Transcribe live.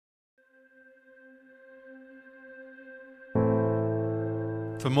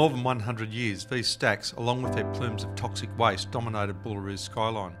For more than 100 years, these stacks, along with their plumes of toxic waste, dominated Boolaroo's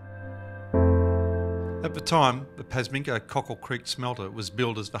skyline. At the time, the Pasmingo Cockle Creek Smelter was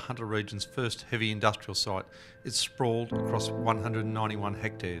billed as the Hunter region's first heavy industrial site. It sprawled across 191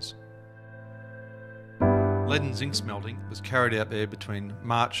 hectares. Lead and zinc smelting was carried out there between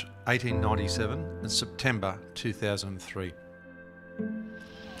March 1897 and September 2003.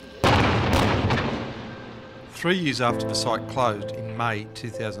 3 years after the site closed in May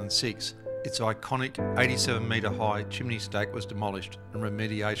 2006, its iconic 87-metre high chimney stack was demolished and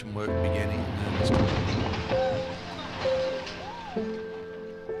remediation work began in earnest.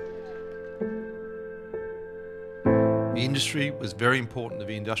 The industry was very important to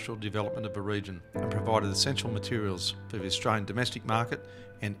the industrial development of the region and provided essential materials for the Australian domestic market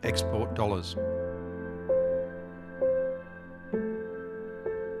and export dollars.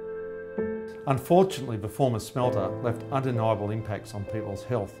 Unfortunately, the former smelter left undeniable impacts on people's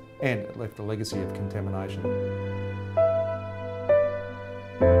health, and it left a legacy of contamination.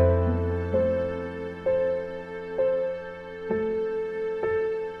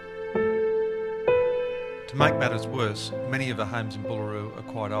 To make matters worse, many of the homes in Boolaroo are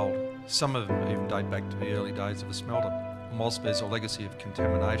quite old. Some of them even date back to the early days of the smelter. And whilst there's a legacy of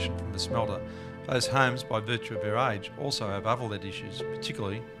contamination from the smelter, those homes, by virtue of their age, also have other lead issues,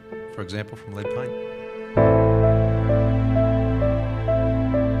 particularly, for example, from lead paint.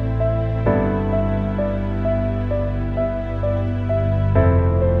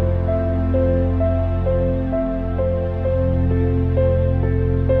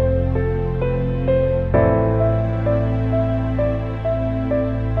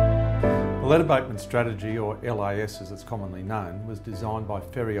 The Lead Abatement Strategy, or LAS as it's commonly known, was designed by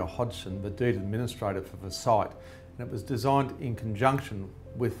Ferrier Hodgson, the deed administrator for the site, and it was designed in conjunction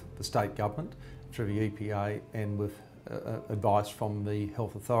with the state government through the EPA and with advice from the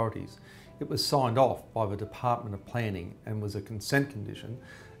health authorities. It was signed off by the Department of Planning and was a consent condition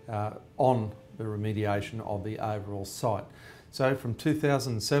on the remediation of the overall site. So from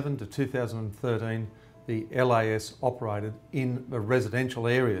 2007 to 2013, the LAS operated in the residential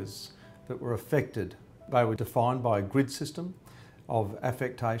areas that were affected. They were defined by a grid system of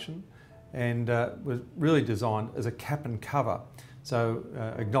affectation and was really designed as a cap and cover. So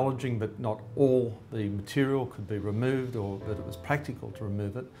acknowledging that not all the material could be removed or that it was practical to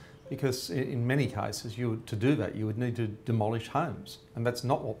remove it, because in many cases to do that you would need to demolish homes, and that's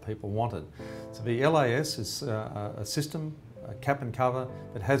not what people wanted. So the LAS is a system, a cap and cover,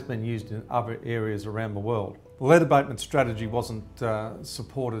 that has been used in other areas around the world. The lead abatement strategy wasn't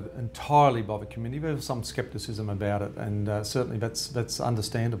supported entirely by the community. There was some scepticism about it, and certainly that's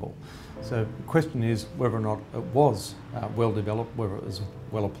understandable. So the question is whether or not it was well developed, whether it was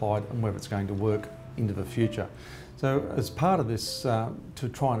well applied, and whether it's going to work into the future. So as part of this, to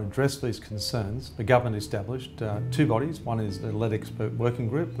try and address these concerns, the government established two bodies. One is the Lead Expert Working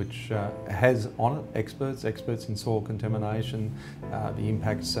Group, which has on it experts in soil contamination, the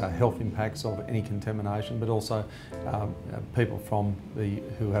impacts, health impacts of any contamination, but also people from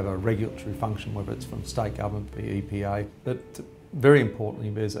who have a regulatory function, whether it's from state government, the EPA. But very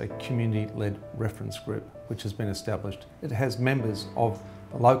importantly, there's a community-led reference group which has been established. It has members of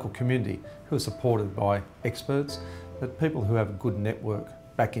the local community who are supported by experts, but people who have a good network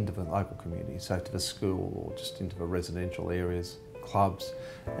back into the local community, so to the school or just into the residential areas, clubs,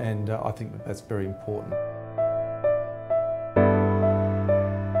 and I think that's very important.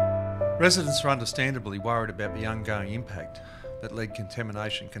 Residents are understandably worried about the ongoing impact that lead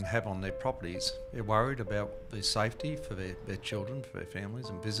contamination can have on their properties. They're worried about the safety for their children, for their families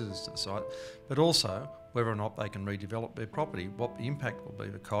and visitors to the site, but also whether or not they can redevelop their property, what the impact will be,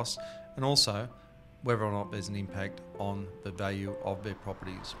 the costs, and also whether or not there's an impact on the value of their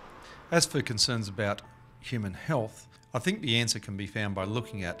properties. As for concerns about human health, I think the answer can be found by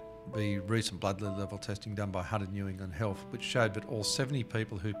looking at the recent blood lead level testing done by Hunter New England Health, which showed that all 70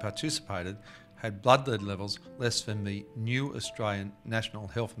 people who participated had blood lead levels less than the new Australian National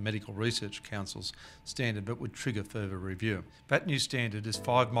Health and Medical Research Council's standard that would trigger further review. That new standard is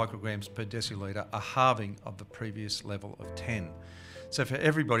 5 micrograms per decilitre, a halving of the previous level of 10. So for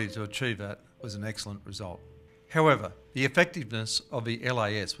everybody to achieve that was an excellent result. However, the effectiveness of the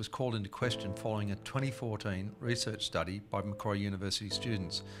LAS was called into question following a 2014 research study by Macquarie University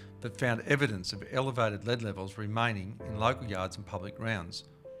students that found evidence of elevated lead levels remaining in local yards and public grounds.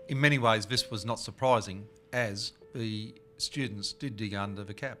 In many ways, this was not surprising, as the students did dig under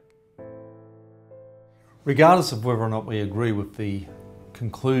the cap. Regardless of whether or not we agree with the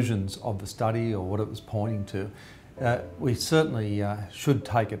conclusions of the study or what it was pointing to, We certainly should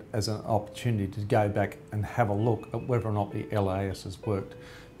take it as an opportunity to go back and have a look at whether or not the LAS has worked.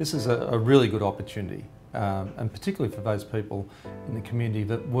 This is a really good opportunity, and particularly for those people in the community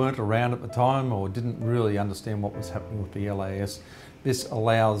that weren't around at the time or didn't really understand what was happening with the LAS. This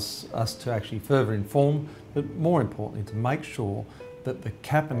allows us to actually further inform, but more importantly to make sure that the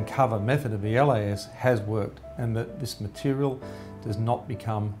cap and cover method of the LAS has worked and that this material does not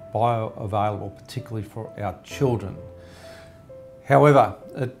become bioavailable, particularly for our children. However,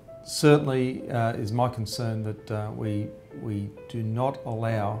 it certainly is my concern that we do not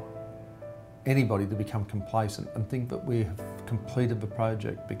allow anybody to become complacent and think that we have completed the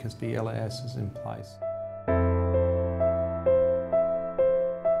project because the LAS is in place.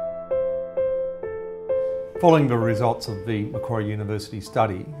 Following the results of the Macquarie University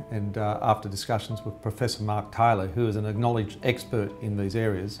study and after discussions with Professor Mark Taylor, who is an acknowledged expert in these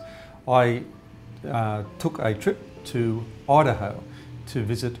areas, I took a trip to Idaho to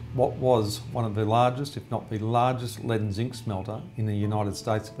visit what was one of the largest, if not the largest, lead and zinc smelter in the United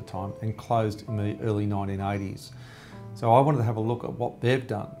States at the time and closed in the early 1980s. So I wanted to have a look at what they've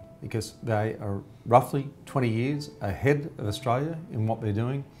done because they are roughly 20 years ahead of Australia in what they're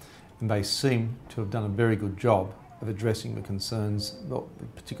doing. And they seem to have done a very good job of addressing the concerns,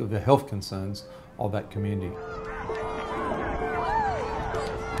 particularly the health concerns of that community.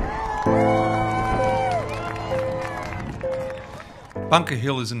 Bunker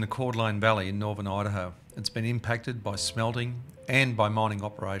Hill is in the Coeur d'Alene Valley in northern Idaho. It's been impacted by smelting and by mining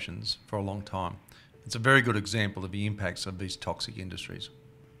operations for a long time. It's a very good example of the impacts of these toxic industries.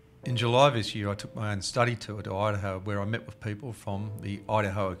 In July this year, I took my own study tour to Idaho where I met with people from the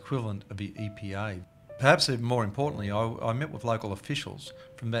Idaho equivalent of the EPA. Perhaps even more importantly, I met with local officials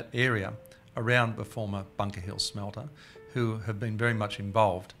from that area around the former Bunker Hill smelter who have been very much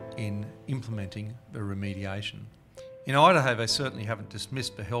involved in implementing the remediation. In Idaho, they certainly haven't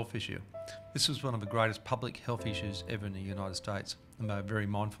dismissed the health issue. This was one of the greatest public health issues ever in the United States, and they are very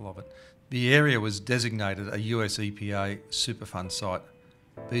mindful of it. The area was designated a US EPA Superfund site.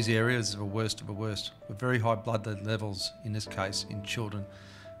 These areas are the worst of the worst, with very high blood lead levels, in this case in children.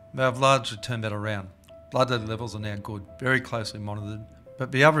 They have largely turned that around. Blood lead levels are now good, very closely monitored,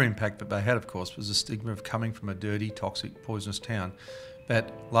 but the other impact that they had, of course, was the stigma of coming from a dirty, toxic, poisonous town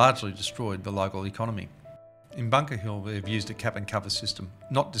that largely destroyed the local economy. In Bunker Hill, they've used a cap and cover system,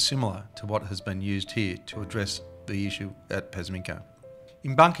 not dissimilar to what has been used here to address the issue at Pasminco.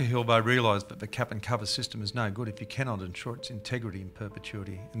 In Bunker Hill, they realised that the cap and cover system is no good if you cannot ensure its integrity in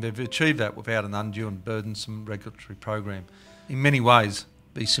perpetuity, and they've achieved that without an undue and burdensome regulatory program. In many ways,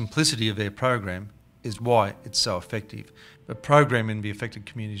 the simplicity of their program is why it's so effective. The program in the affected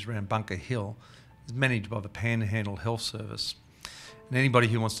communities around Bunker Hill is managed by the Panhandle Health Service, and anybody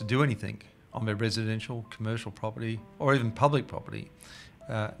who wants to do anything on their residential, commercial property, or even public property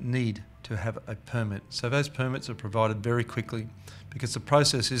need to have a permit. So those permits are provided very quickly because the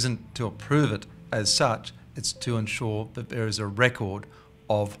process isn't to approve it as such, it's to ensure that there is a record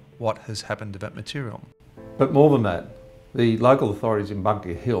of what has happened to that material. But more than that, the local authorities in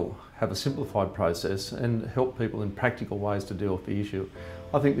Bunker Hill have a simplified process and help people in practical ways to deal with the issue.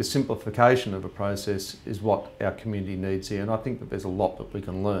 I think the simplification of a process is what our community needs here, and I think that there's a lot that we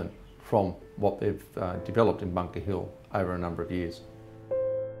can learn from what they've developed in Bunker Hill over a number of years.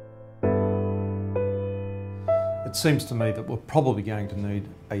 It seems to me that we're probably going to need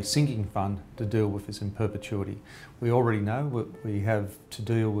a sinking fund to deal with this in perpetuity. We already know we have to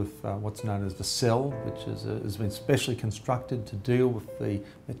deal with what's known as the cell, which has been specially constructed to deal with the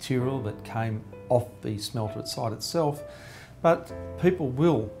material that came off the smelter site itself. But people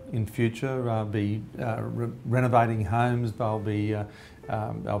will, in future, be renovating homes. They'll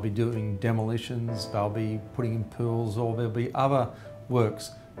be doing demolitions. They'll be putting in pools, or there'll be other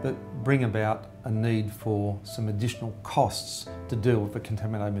works that bring about a need for some additional costs to deal with the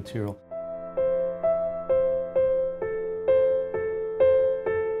contaminated material.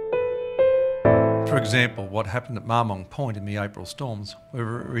 For example, what happened at Marmong Point in the April storms,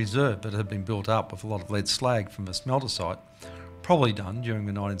 were a reserve that had been built up with a lot of lead slag from the smelter site, probably done during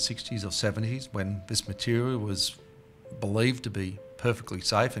the 1960s or 70s when this material was believed to be perfectly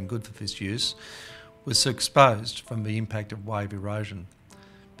safe and good for this use, was exposed from the impact of wave erosion.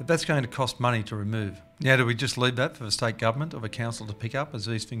 But that's going to cost money to remove. Now, do we just leave that for the state government or the council to pick up as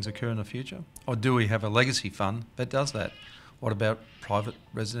these things occur in the future? Or do we have a legacy fund that does that? What about private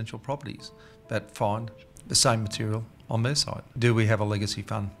residential properties that find the same material on their site? Do we have a legacy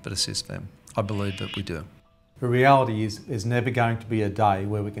fund that assists them? I believe that we do. The reality is there's never going to be a day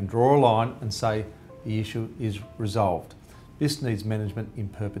where we can draw a line and say the issue is resolved. This needs management in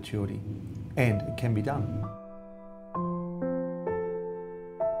perpetuity, and it can be done.